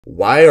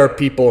Why are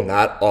people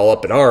not all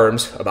up in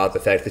arms about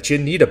the fact that you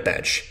need a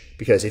bench?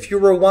 Because if you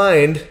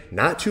rewind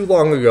not too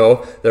long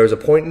ago, there was a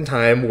point in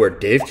time where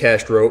Dave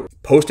Castro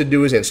posted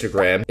to his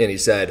Instagram and he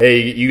said,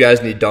 hey, you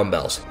guys need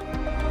dumbbells.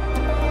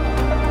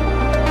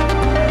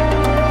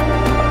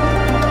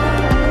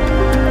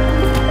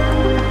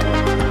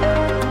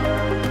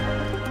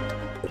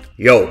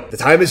 Yo, the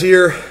time is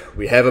here.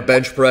 We have a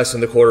bench press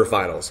in the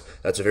quarterfinals.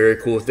 That's a very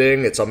cool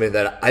thing. It's something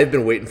that I've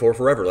been waiting for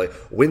forever. Like,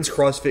 when's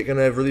CrossFit going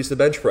to release the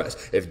bench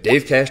press? If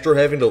Dave Castro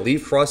having to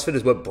leave CrossFit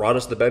is what brought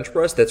us the bench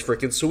press, that's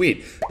freaking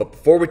sweet. But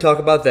before we talk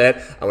about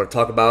that, I want to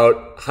talk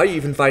about how you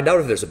even find out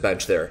if there's a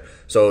bench there.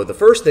 So the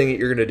first thing that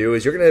you're going to do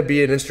is you're going to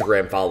be an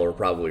Instagram follower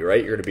probably,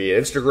 right? You're going to be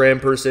an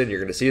Instagram person. You're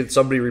going to see that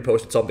somebody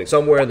reposted something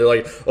somewhere and they're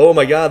like, oh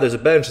my God, there's a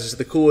bench. This is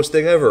the coolest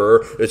thing ever.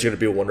 Or it's going to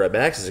be a one rep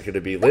max. Is it going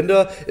to be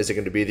Linda? Is it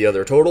going to be the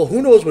other total?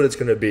 Who knows what it's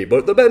going to be?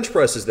 But the bench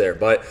press is there.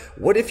 But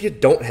what if you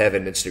don't have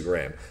an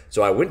Instagram?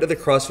 So I went to the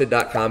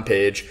CrossFit.com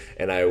page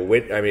and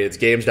it's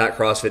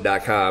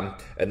games.crossfit.com,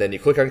 and then you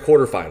click on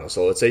quarterfinals.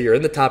 So let's say you're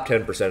in the top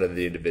 10% of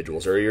the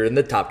individuals or you're in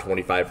the top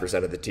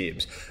 25% of the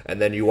teams.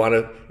 And then you want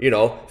to,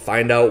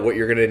 find out what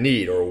you're going to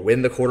need or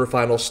when the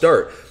quarterfinals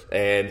start.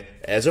 And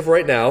as of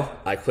right now,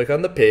 I click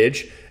on the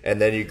page and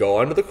then you go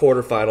onto the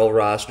quarterfinal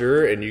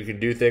roster and you can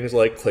do things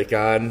like click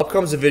on, up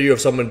comes a video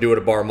of someone doing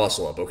a bar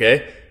muscle up,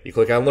 okay? You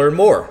click on learn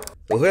more.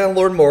 You click on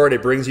learn more and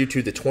it brings you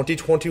to the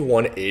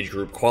 2021 age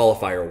group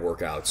qualifier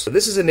workouts. So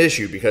this is an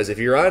issue because if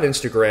you're on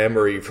Instagram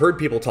or you've heard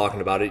people talking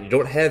about it, you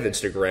don't have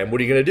Instagram, what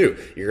are you going to do?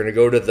 You're going to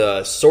go to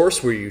the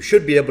source where you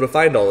should be able to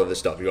find all of this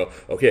stuff. You go,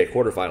 okay,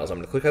 quarterfinals, I'm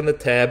going to click on the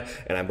tab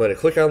and I'm going to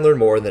click on learn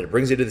more, and then it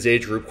brings you to this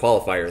age group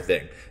qualifier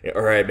thing.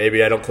 All right,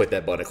 maybe I don't click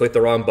that button. I clicked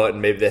the wrong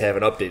button. Maybe they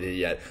haven't updated it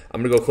yet.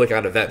 I'm going to go click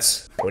on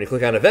events. When you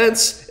click on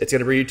events, it's going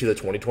to bring you to the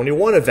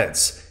 2021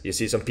 events. You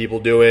see some people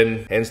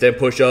doing handstand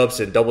push-ups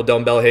and double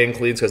dumbbell hang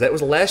cleans because that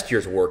was last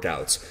year's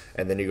workouts.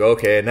 And then you go,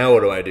 okay, now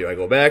what do? I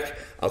go back.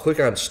 I'll click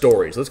on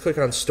stories. Let's click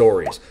on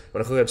stories.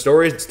 When I click on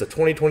stories, it's the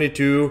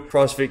 2022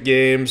 CrossFit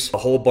Games, a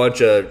whole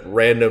bunch of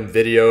random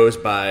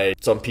videos by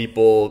some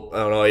people. I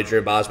don't know,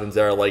 Adrian Bosman's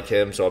there. I like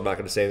him, so I'm not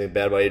going to say anything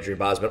bad about Adrian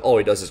Bosman. All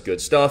he does is good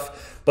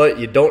stuff. But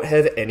you don't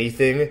have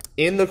anything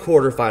in the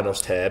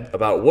quarterfinals tab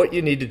about what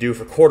you need to do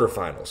for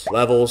quarterfinals.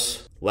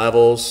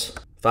 Levels,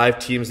 5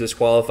 teams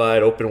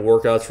disqualified, open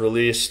workouts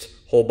released,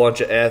 whole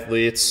bunch of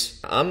athletes.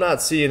 I'm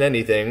not seeing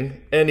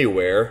anything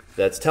anywhere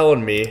that's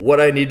telling me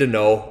what I need to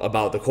know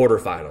about the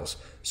quarterfinals.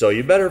 So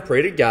you better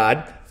pray to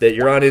God that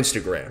you're on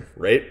Instagram,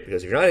 right?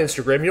 Because if you're not on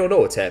Instagram, you don't know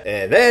what's happening.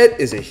 And that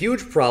is a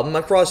huge problem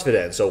on CrossFit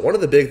end. So one of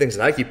the big things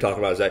that I keep talking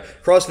about is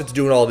that CrossFit's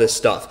doing all this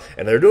stuff.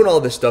 And they're doing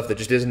all this stuff that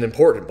just isn't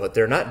important, but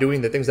they're not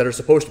doing the things that are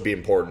supposed to be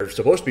important. They're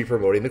supposed to be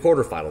promoting the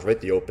quarterfinals, right?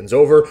 The Open's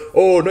over.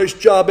 Oh, nice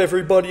job,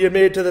 everybody. You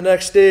made it to the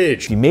next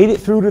stage. If you made it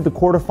through to the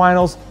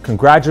quarterfinals,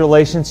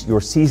 congratulations.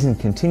 Your season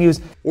continues.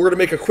 We're going to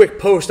make a quick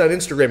post on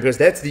Instagram because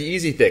that's the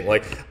easy thing.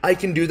 Like, I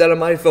can do that on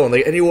my phone.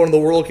 Like, anyone in the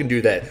world can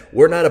do that.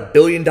 We're not a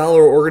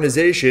billion-dollar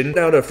organization,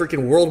 not a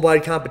freaking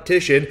worldwide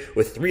competition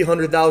with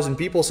 300,000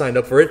 people signed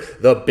up for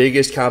it. The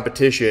biggest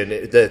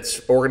competition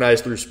that's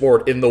organized through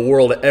sport in the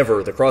world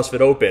ever, the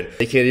CrossFit Open.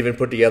 They can't even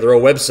put together a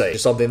website.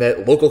 It's something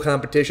that local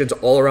competitions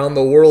all around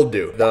the world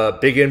do. The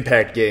Big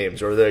Impact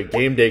Games or the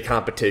Game Day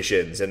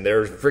competitions, and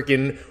there's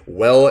freaking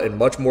well and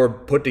much more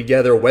put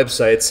together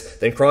websites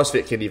than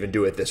CrossFit can even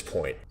do at this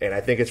point. And I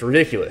think it's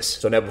ridiculous.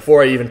 So now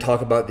before I even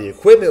talk about the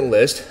equipment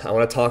list, I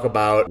want to talk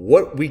about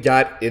what we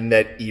got in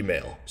that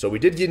email. So we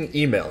did get an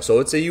email. So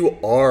let's say you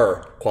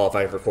are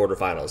qualifying for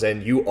quarterfinals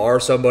and you are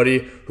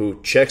somebody who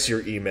checks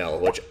your email,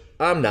 which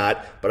I'm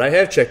not, but I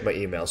have checked my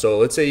email. So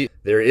let's say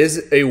there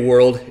is a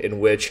world in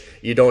which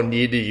you don't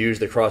need to use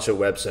the CrossFit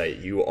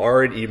website. You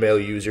are an email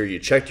user, you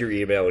checked your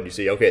email and you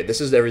say, okay,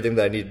 this is everything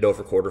that I need to know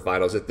for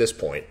quarterfinals at this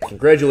point.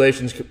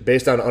 Congratulations,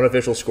 based on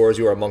unofficial scores,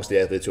 you are amongst the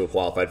athletes who have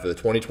qualified for the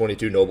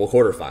 2022 Noble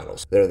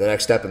quarterfinals. They're the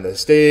next step in the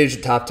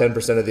stage, top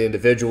 10% of the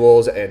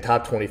individuals and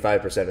top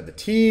 25% of the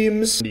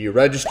teams. You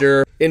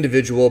register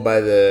individual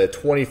by the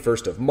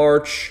 21st of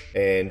March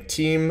and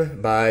team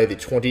by the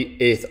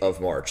 28th of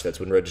March. That's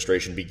when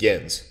registration begins.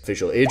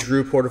 Official age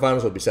group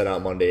quarterfinals will be sent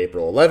out Monday,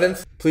 April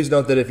 11th. Please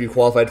note that if you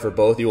qualified for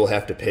both, you will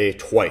have to pay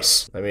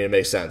twice. I mean, it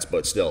makes sense,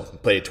 but still,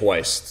 pay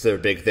twice. It's their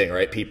big thing,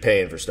 right? Keep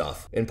paying for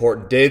stuff.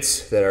 Important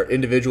dates that are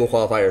individual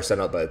qualifiers are sent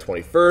out by the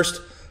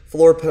 21st.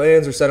 Floor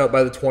plans are sent out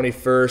by the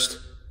 21st.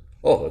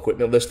 Oh,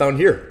 equipment list found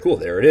here. Cool,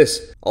 there it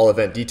is. All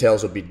event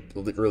details will be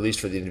released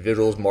for the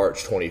individuals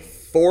March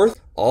 24th.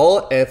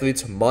 All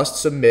athletes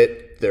must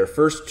submit their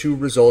first 2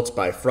 results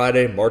by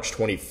Friday, March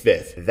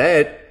 25th.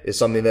 That is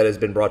something that has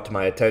been brought to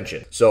my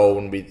attention. So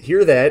when we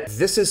hear that,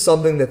 this is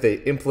something that they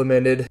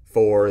implemented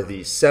for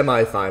the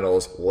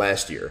semifinals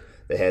last year.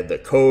 They had the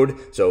code.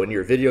 So in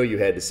your video, you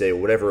had to say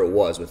whatever it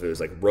was, whether it was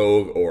like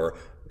Rogue or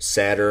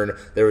Saturn.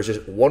 There was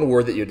just one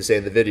word that you had to say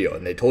in the video,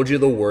 and they told you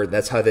the word, and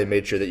that's how they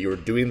made sure that you were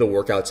doing the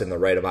workouts in the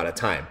right amount of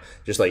time.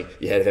 Just like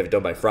you had to have it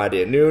done by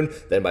Friday at noon,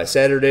 then by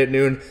Saturday at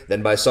noon,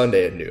 then by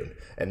Sunday at noon.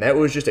 and that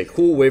was just a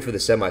cool way for the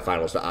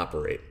semifinals to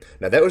operate.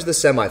 Now, that was the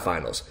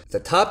semifinals.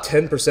 The top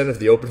 10% of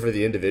the Open for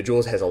the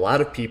individuals has a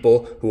lot of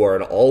people who are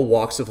in all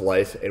walks of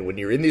life, and when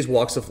you're in these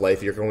walks of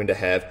life, you're going to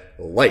have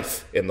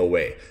life in the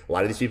way. A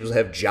lot of these people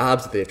have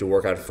jobs that they have to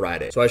work on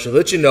Friday. So I should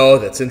let you know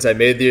that since I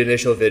made the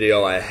initial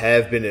video, I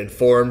have been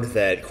informed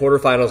that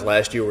quarterfinals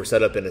last year were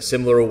set up in a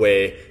similar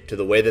way to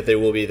the way that they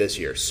will be this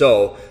year.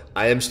 So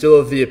I am still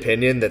of the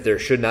opinion that there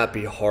should not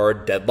be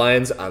hard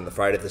deadlines on the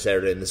Friday, the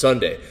Saturday, and the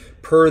Sunday.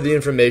 Per the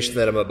information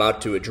that I'm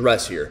about to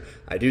address here,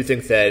 I do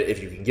think that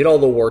if you can get all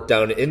the work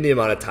done in the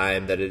amount of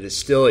time, that it is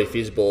still a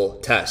feasible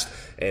test.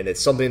 And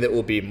it's something that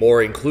will be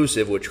more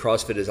inclusive, which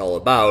CrossFit is all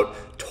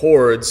about,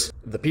 towards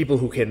the people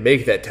who can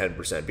make that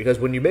 10%. Because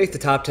when you make the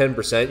top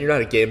 10%, you're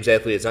not a games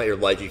athlete, it's not your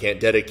life, you can't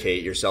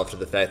dedicate yourself to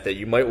the fact that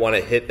you might want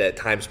to hit that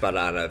time spot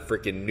on a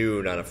freaking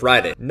noon on a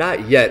Friday.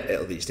 Not yet,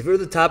 at least. If you're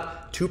the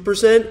top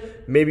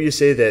 2%, maybe you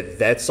say that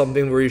that's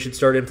something where you should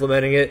start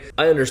implementing it.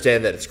 I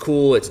understand that it's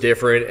cool, it's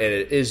different, and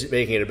it is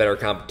making it a better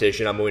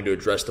competition. I'm going to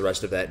address the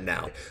rest of that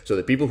now. So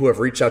the people who have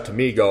reached out to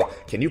me go,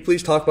 can you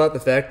please talk about the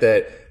fact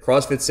that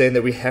CrossFit's saying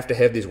that we have to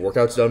have these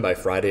workouts done by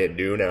Friday at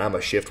noon, and I'm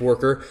a shift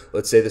worker.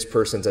 Let's say this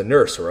person's a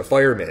nurse or a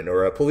fireman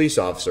or a police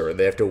officer, and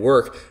they have to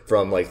work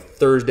from like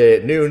Thursday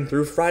at noon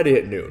through Friday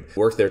at noon.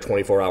 Work their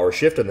 24-hour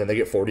shift, and then they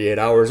get 48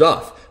 hours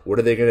off. What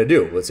are they going to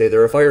do? Let's say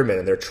they're a fireman,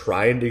 and they're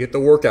trying to get the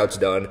workouts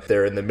done.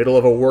 They're in the middle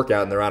of a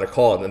workout, and they're on a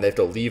call, and then they have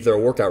to leave their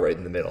workout right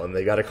in the middle, and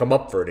they got to come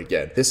up for it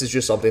again. This is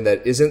just something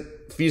that isn't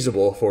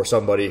feasible for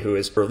somebody who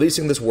is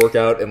releasing this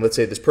workout, and let's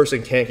say this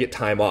person can't get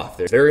time off.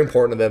 They're very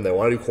important to them. They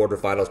want to do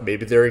quarterfinals.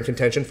 Maybe they're in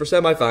contention for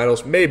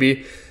semifinals,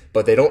 maybe,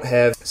 but they don't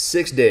have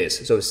 6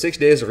 days. So 6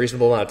 days is a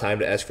reasonable amount of time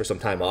to ask for some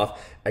time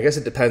off. I guess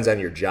it depends on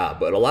your job,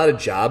 but a lot of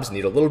jobs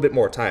need a little bit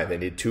more time. They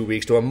need 2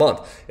 weeks to a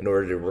month in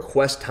order to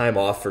request time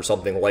off for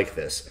something like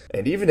this.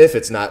 And even if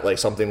it's not like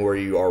something where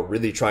you are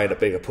really trying to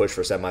make a push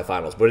for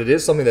semifinals, but it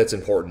is something that's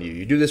important to you.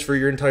 You do this for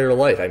your entire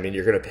life. I mean,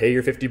 you're going to pay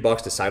your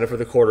 $50 to sign up for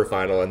the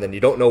quarterfinal, and then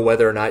you don't know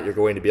whether or not you're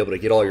going to be able to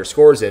get all your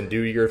scores in,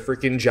 do your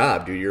freaking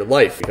job, do your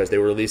life, because they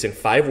were releasing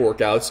 5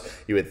 workouts.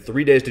 You had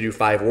 3 days to do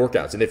 5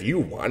 workouts. And if you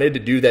wanted to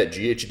do that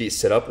GHD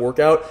sit-up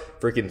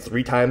workout freaking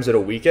 3 times in a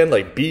weekend,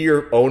 like, be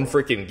your own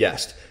freaking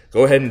guest.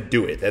 Go ahead and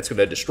do it. That's going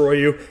to destroy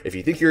you. If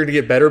you think you're going to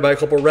get better by a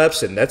couple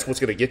reps and that's what's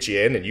going to get you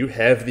in, and you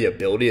have the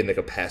ability and the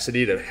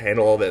capacity to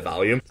handle all that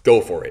volume,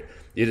 go for it.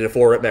 You did a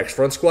 4-rep max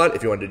front squat.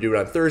 If you wanted to do it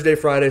on Thursday,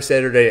 Friday,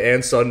 Saturday,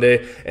 and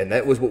Sunday, and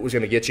that was what was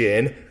going to get you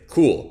in,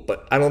 cool.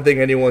 But I don't think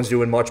anyone's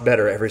doing much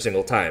better every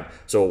single time.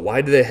 So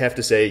why do they have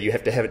to say you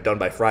have to have it done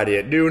by Friday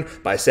at noon,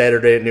 by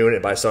Saturday at noon,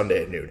 and by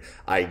Sunday at noon?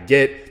 I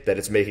get that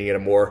it's making it a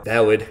more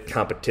valid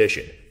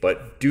competition,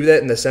 but do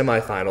that in the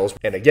semifinals.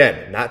 And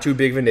again, not too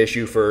big of an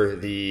issue for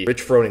the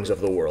Rich Fronings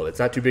of the world. It's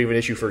not too big of an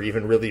issue for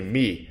even really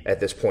me at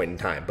this point in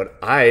time. But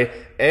I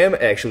am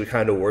actually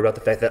kind of worried about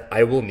the fact that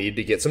I will need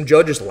to get some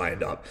judges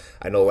lined up.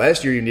 I know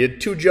last year you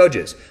needed 2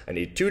 judges. I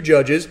need 2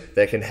 judges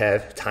that can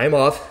have time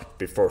off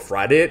before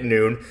Friday at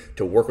noon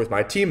to work with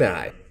my team and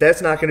I.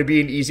 That's not going to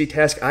be an easy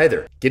task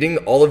either. Getting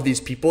all of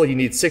these people, you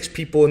need 6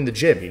 people in the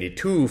gym. You need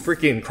 2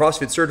 freaking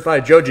CrossFit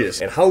certified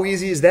judges. And how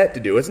easy is that to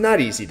do? It's not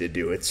easy to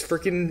do. It's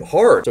freaking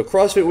hard. So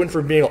CrossFit went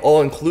from being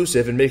all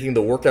inclusive and making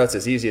the workouts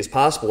as easy as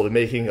possible to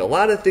making a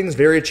lot of things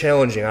very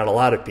challenging on a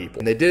lot of people.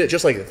 And they did it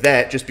just like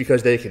that just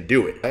because they can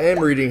do it. I am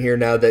reading here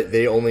now that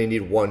they only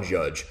need 1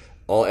 judge.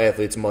 All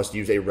athletes must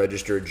use a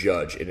registered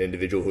judge, an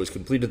individual who has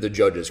completed the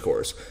judges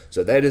course.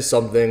 So that is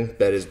something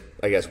that is,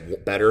 I guess,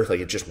 better. Like,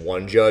 it's just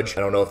 1 judge.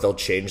 I don't know if they'll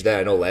change that.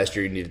 I know last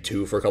year you needed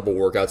 2 for a couple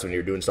workouts when you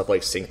were doing stuff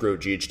like synchro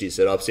GHD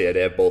sit-ups. You had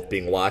to have both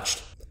being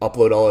watched.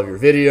 Upload all of your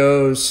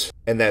videos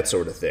and that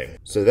sort of thing.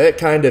 So that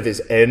kind of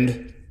is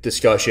end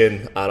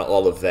discussion on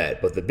all of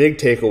that. But the big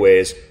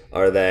takeaways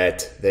are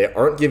that they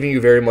aren't giving you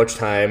very much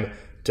time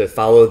to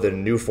follow the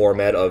new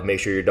format of make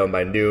sure you're done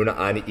by noon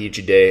on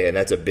each day, and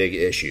that's a big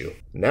issue.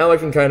 Now I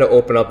can kind of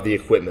open up the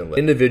equipment list,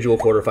 individual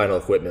quarterfinal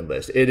equipment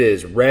list. It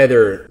is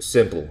rather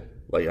simple.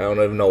 Like, I don't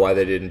even know why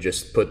they didn't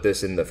just put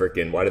this in the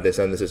freaking, why did they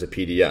send this as a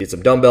PDF? Need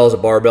some dumbbells, a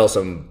barbell,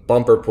 some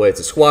bumper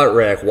plates, a squat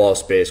rack, wall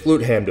space,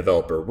 glute ham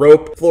developer,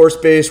 rope, floor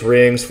space,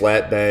 rings,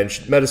 flat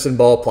bench, medicine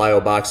ball,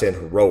 plyo box,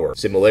 and rower.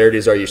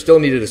 Similarities are you still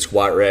needed a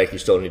squat rack, you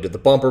still needed the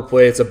bumper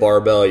plates, a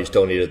barbell, you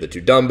still needed the 2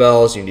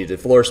 dumbbells, you needed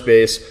floor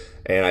space,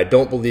 and I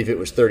don't believe it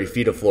was 30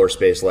 feet of floor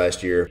space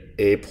last year.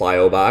 A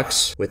plyo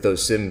box with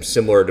those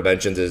similar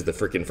dimensions as the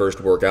freaking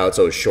first workout,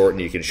 so it's short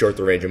and you can short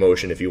the range of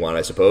motion if you want,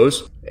 I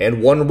suppose.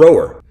 And 1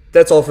 rower.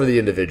 That's all for the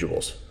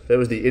individuals. That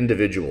was the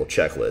individual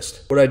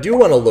checklist. What I do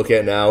want to look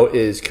at now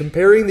is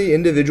comparing the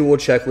individual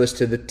checklist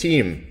to the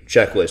team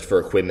checklist for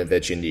equipment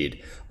that you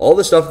need. All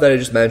the stuff that I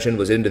just mentioned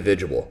was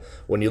individual.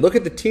 When you look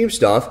at the team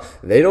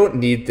stuff, they don't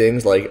need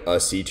things like a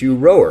C2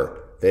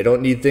 rower. They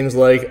don't need things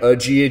like a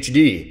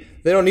GHD.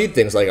 They don't need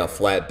things like a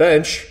flat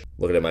bench.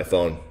 Looking at my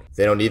phone.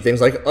 They don't need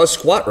things like a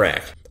squat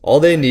rack.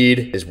 All they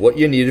need is what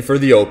you needed for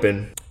the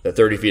open. The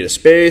 30 feet of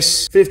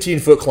space,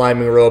 15-foot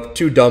climbing rope,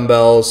 2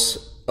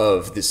 dumbbells,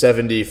 of the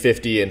 70,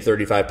 50, and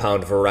 35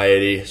 pound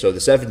variety. So the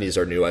 70s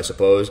are new, I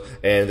suppose,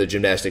 and the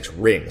gymnastics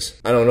rings.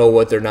 I don't know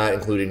what they're not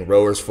including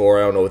rowers for.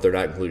 I don't know what they're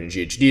not including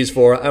GHDs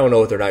for. I don't know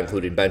what they're not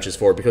including benches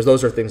for, because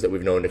those are things that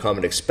we've known to come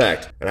and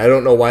expect. And I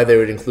don't know why they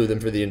would include them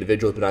for the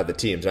individuals but not the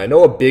teams. And I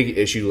know a big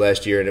issue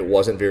last year, and it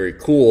wasn't very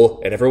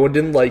cool, and everyone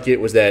didn't like it,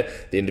 was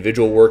that the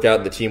individual workout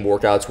and the team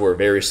workouts were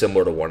very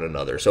similar to one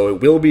another. So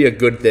it will be a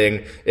good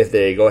thing if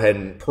they go ahead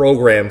and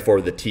program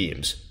for the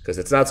teams, because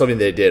it's not something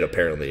they did,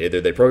 apparently. Either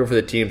they program for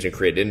the teams and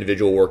create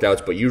individual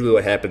workouts, but usually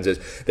what happens is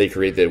they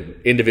create the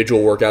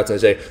individual workouts and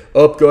they say,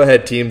 oh, go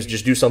ahead, teams,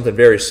 just do something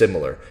very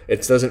similar.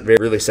 It doesn't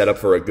really set up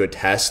for a good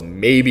test.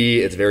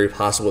 Maybe it's very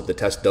possible that the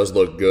test does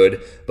look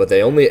good, but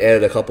they only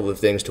added a couple of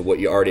things to what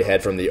you already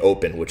had from the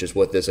open, which is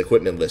what this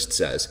equipment list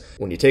says.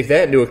 When you take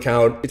that into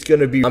account, it's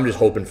going to be, I'm just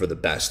hoping for the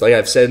best. Like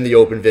I've said in the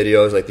open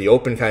videos, like the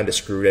open kind of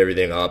screwed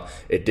everything up.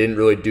 It didn't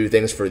really do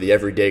things for the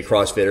everyday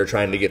CrossFitter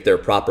trying to get their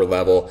proper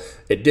level.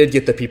 It did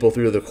get the people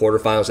through the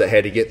quarterfinals that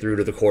had to get through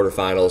to the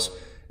quarterfinals.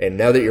 And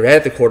now that you're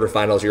at the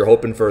quarterfinals, you're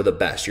hoping for the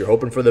best. You're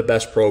hoping for the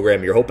best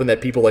program. You're hoping that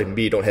people like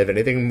me don't have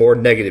anything more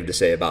negative to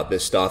say about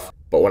this stuff.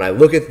 But when I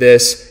look at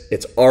this,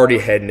 it's already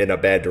heading in a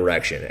bad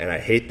direction. And I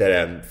hate that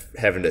I'm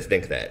having to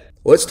think that.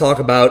 Let's talk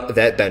about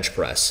that bench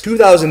press.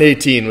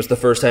 2018 was the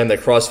first time that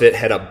CrossFit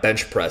had a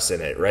bench press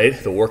in it, right?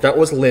 The workout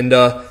was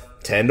Linda.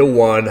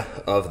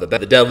 10-to-1 of the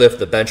deadlift,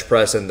 the bench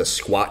press, and the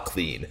squat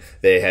clean.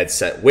 They had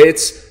set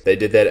weights. They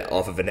did that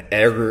off of an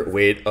aggregate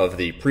weight of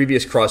the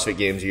previous CrossFit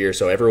Games year,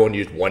 so everyone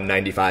used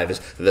 195 as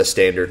the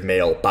standard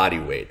male body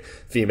weight.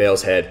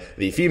 Females had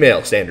the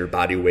female standard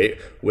body weight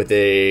with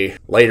a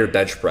lighter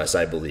bench press,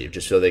 I believe,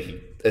 just so they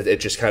could,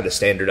 it just kind of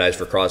standardized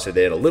for CrossFit.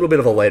 They had a little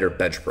bit of a lighter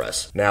bench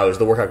press. Now, is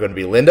the workout going to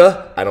be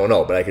Linda? I don't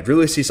know, but I could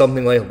really see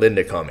something like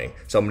Linda coming.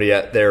 Somebody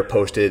out there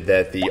posted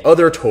that the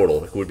other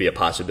total would be a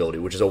possibility,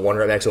 which is a 1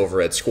 rep max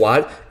overhead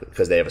squat,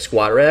 because they have a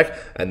squat rack,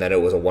 and then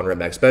it was a 1 rep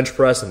max bench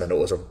press, and then it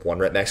was a 1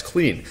 rep max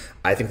clean.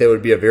 I think that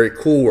would be a very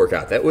cool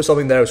workout. That was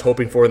something that I was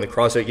hoping for in the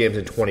CrossFit Games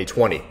in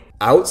 2020.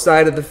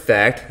 Outside of the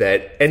fact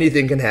that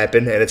anything can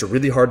happen, and it's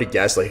really hard to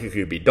guess, like it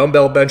could be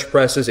dumbbell bench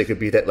presses, it could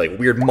be that like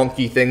weird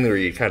monkey thing where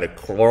you kind of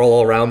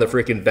crawl around the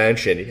freaking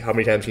bench, and how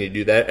many times can you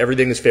do that?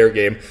 Everything is fair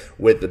game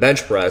with the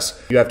bench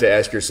press. You have to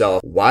ask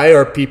yourself, why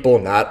are people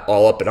not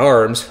all up in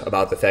arms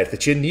about the fact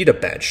that you need a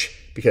bench?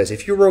 Because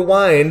if you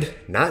rewind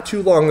not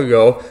too long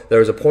ago, there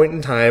was a point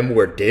in time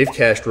where Dave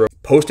Castro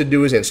posted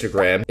to his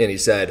Instagram and he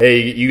said, hey,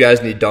 you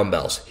guys need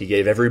dumbbells. He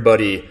gave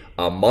everybody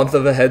a month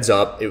of a heads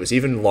up. It was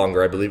even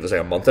longer. I believe it was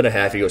like a month and a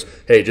half. He goes,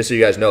 hey, just so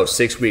you guys know,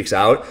 6 weeks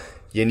out,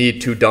 you need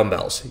 2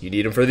 dumbbells. You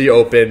need them for the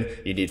open.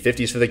 You need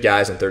 50s for the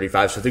guys and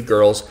 35s for the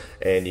girls.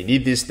 And you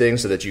need these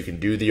things so that you can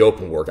do the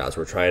open workouts.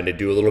 We're trying to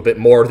do a little bit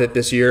more of it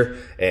this year.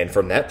 And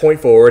from that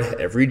point forward,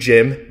 every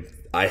gym,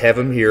 I have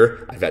them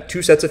here. I've got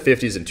 2 sets of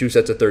 50s and 2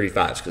 sets of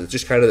 35s because it's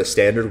just kind of the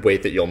standard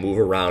weight that you'll move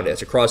around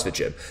as a CrossFit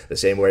gym. The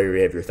same way where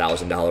you have your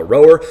 $1,000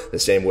 rower, the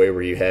same way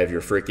where you have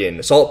your freaking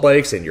assault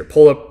bikes and your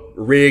pull-up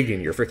rig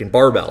and your freaking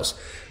barbells.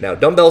 Now,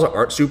 dumbbells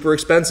aren't super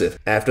expensive.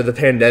 After the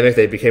pandemic,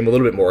 they became a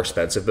little bit more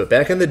expensive, but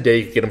back in the day,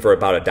 you could get them for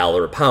about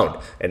 $1 a pound.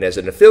 And as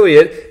an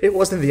affiliate, it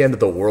wasn't the end of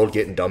the world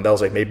getting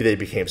dumbbells. Like maybe they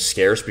became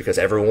scarce because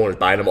everyone was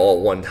buying them all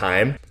at one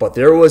time. But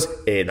there was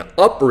an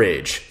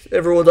outrage.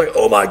 Everyone's like,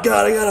 oh my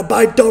God, I gotta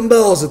buy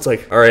dumbbells. It's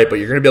like, all right, but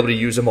you're gonna be able to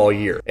use them all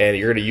year. And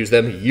you're gonna use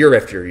them year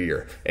after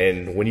year.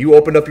 And when you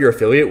opened up your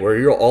affiliate where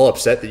you're all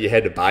upset that you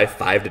had to buy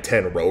 5 to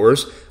 10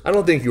 rowers, I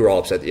don't think you were all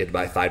upset that you had to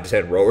buy 5 to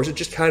 10 rowers. It's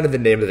just kind of the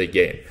name of the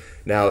game.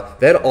 Now,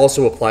 that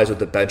also applies with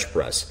the bench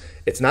press.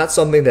 It's not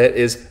something that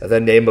is the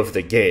name of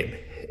the game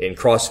in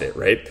CrossFit,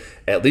 right?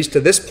 At least to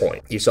this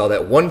point. You saw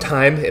that one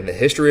time in the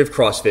history of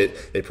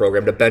CrossFit, they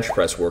programmed a bench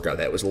press workout.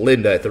 That was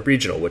Linda at the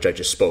regional, which I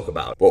just spoke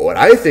about. But what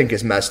I think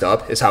is messed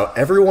up is how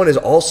everyone is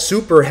all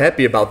super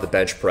happy about the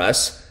bench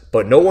press,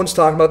 but no one's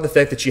talking about the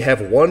fact that you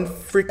have 1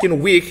 freaking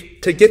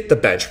week to get the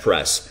bench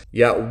press.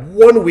 You got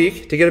 1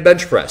 week to get a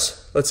bench press.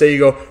 Let's say you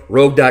go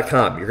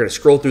rogue.com. You're going to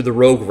scroll through the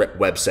Rogue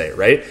website,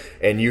 right?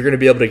 And you're going to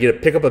be able to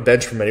pick up a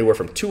bench from anywhere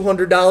from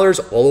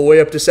 $200 all the way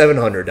up to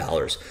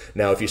 $700.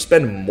 Now, if you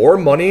spend more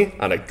money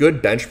on a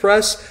good bench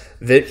press,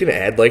 that can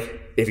add,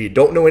 like, if you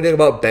don't know anything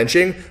about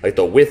benching, like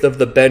the width of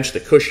the bench, the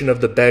cushion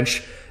of the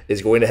bench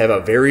is going to have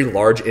a very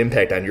large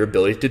impact on your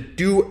ability to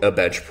do a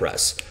bench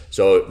press.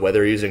 So whether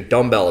you're using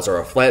dumbbells or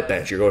a flat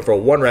bench, you're going for a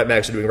 1 rep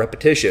max or doing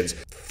repetitions,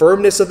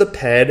 firmness of the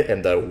pad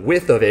and the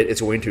width of it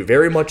is going to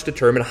very much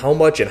determine how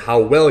much and how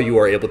well you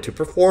are able to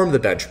perform the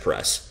bench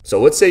press.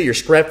 So let's say you're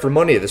strapped for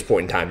money at this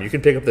point in time. You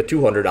can pick up the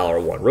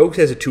 $200 one. Rogue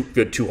has a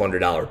good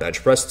 $200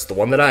 bench press. It's the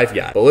one that I've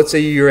got. But let's say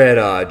you're at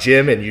a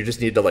gym and you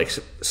just need to like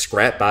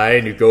scrap by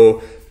and you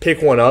go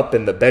pick one up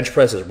and the bench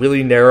press is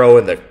really narrow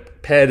and the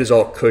pad is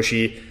all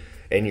cushy.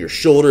 and your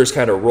shoulders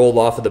kind of roll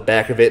off of the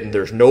back of it and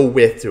there's no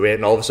width to it,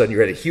 and all of a sudden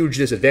you're at a huge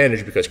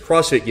disadvantage because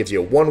CrossFit gives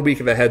you 1 week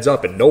of a heads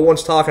up and no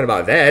one's talking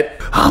about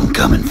that. I'm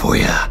coming for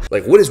you.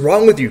 Like, what is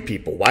wrong with you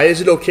people? Why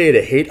is it okay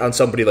to hate on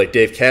somebody like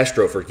Dave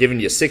Castro for giving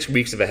you 6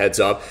 weeks of a heads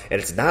up,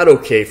 and it's not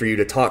okay for you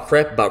to talk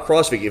crap about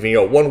CrossFit giving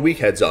you a 1 week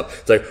heads up?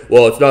 It's like,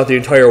 well, it's not the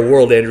entire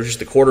world, Andrew, it's just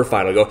the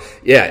quarterfinal. Go,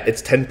 yeah,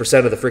 it's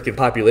 10% of the freaking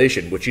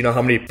population, which you know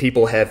how many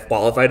people have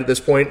qualified at this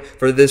point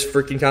for this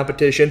freaking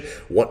competition?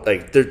 What,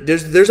 like,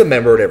 there's a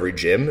member at every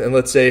gym, and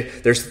let's say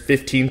there's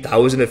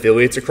 15,000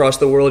 affiliates across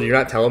the world. You're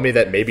not telling me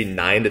that maybe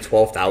 9 to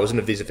 12,000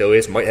 of these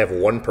affiliates might have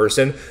one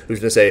person who's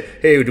going to say,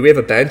 hey, do we have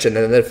a bench? And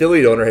then the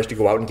affiliate owner has to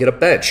go out and get a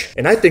bench.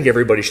 And I think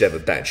everybody should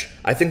have a bench.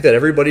 I think that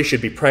everybody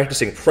should be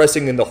practicing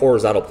pressing in the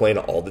horizontal plane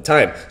all the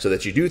time so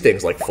that you do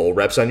things like full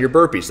reps on your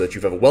burpees, so that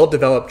you have a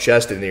well-developed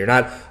chest and you're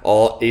not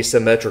all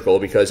asymmetrical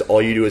because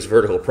all you do is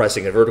vertical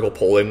pressing and vertical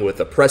pulling with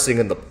the pressing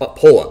and the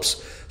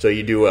pull-ups. So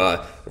you do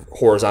a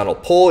horizontal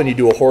pull and you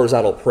do a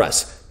horizontal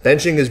press.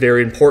 Benching is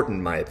very important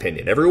in my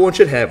opinion. Everyone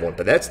should have one,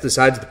 but that's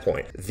besides the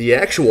point. The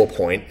actual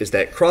point is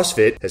that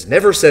CrossFit has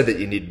never said that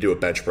you need to do a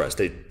bench press.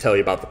 They tell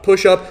you about the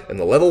push-up and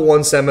the level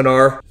 1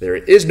 seminar. There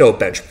is no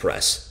bench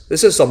press.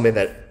 This is something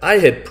that I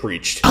had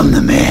preached. I'm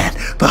the man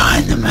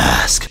behind the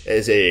mask.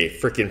 As a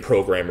freaking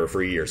programmer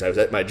for years. I was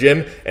at my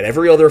gym, and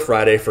every other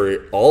Friday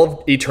for all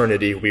of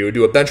eternity, we would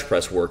do a bench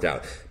press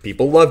workout.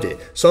 People loved it.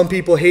 Some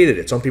people hated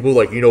it. Some people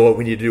were like, you know what,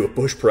 we need to do a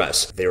push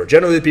press. They were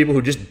generally the people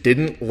who just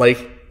didn't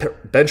like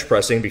bench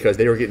pressing because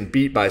they were getting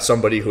beat by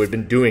somebody who had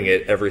been doing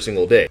it every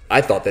single day.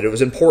 I thought that it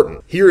was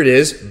important. Here it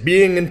is,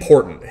 being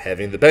important,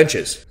 having the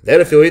benches. That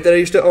affiliate that I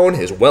used to own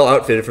is well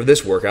outfitted for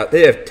this workout.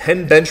 They have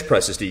 10 bench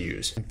presses to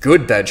use.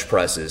 Good bench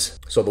presses.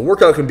 So the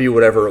workout can be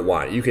whatever it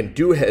wants. You can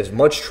do as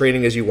much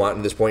training as you want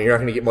at this point. You're not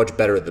going to get much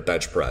better at the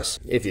bench press.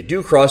 If you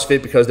do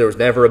CrossFit because there was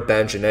never a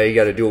bench and now you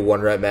got to do a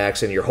 1 rep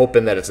max and you're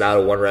hoping that it's not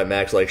a 1 rep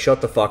max, like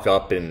shut the fuck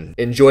up and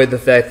enjoy the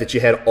fact that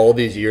you had all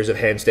these years of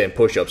handstand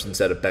push-ups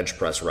instead of bench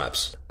press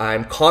reps.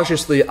 I'm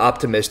cautiously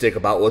optimistic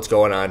about what's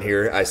going on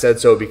here. I said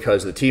so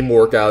because the team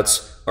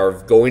workouts are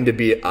going to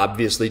be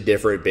obviously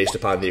different based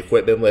upon the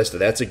equipment list, and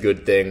that's a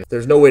good thing.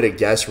 There's no way to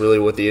guess really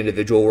what the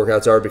individual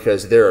workouts are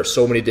because there are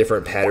so many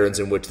different patterns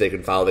in which they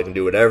can follow. They can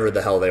do whatever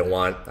the hell they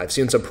want. I've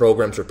seen some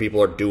programs where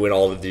people are doing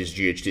all of these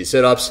GHD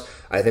sit-ups.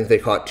 I think they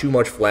caught too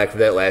much flack for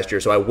that last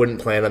year, so I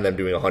wouldn't plan on them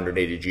doing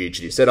 180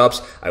 GHD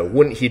sit-ups. I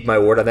wouldn't heed my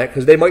word on that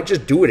because they might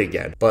just do it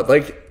again. But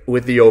like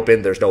with the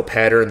Open, there's no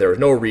pattern. There was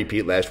no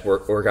repeat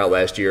workout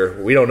last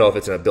year. We don't know if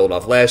it's going to build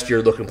off last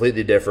year, look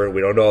completely different.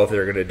 We don't know if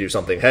they're going to do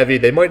something heavy.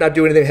 They might not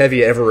do anything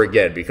heavy ever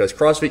again because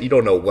CrossFit, you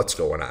don't know what's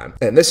going on.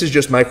 And this is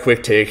just my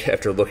quick take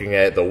after looking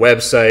at the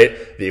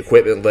website, the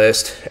equipment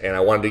list, and I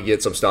wanted to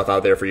get some stuff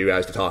out there for you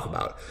guys to talk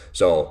about.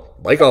 So,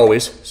 like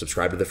always,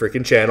 subscribe to the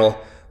freaking channel.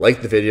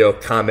 Like the video,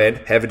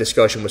 comment, have a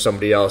discussion with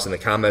somebody else in the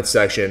comments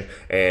section,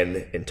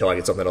 and until I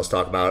get something else to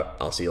talk about,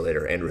 I'll see you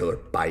later. Andrew Hiller,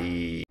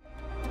 bye.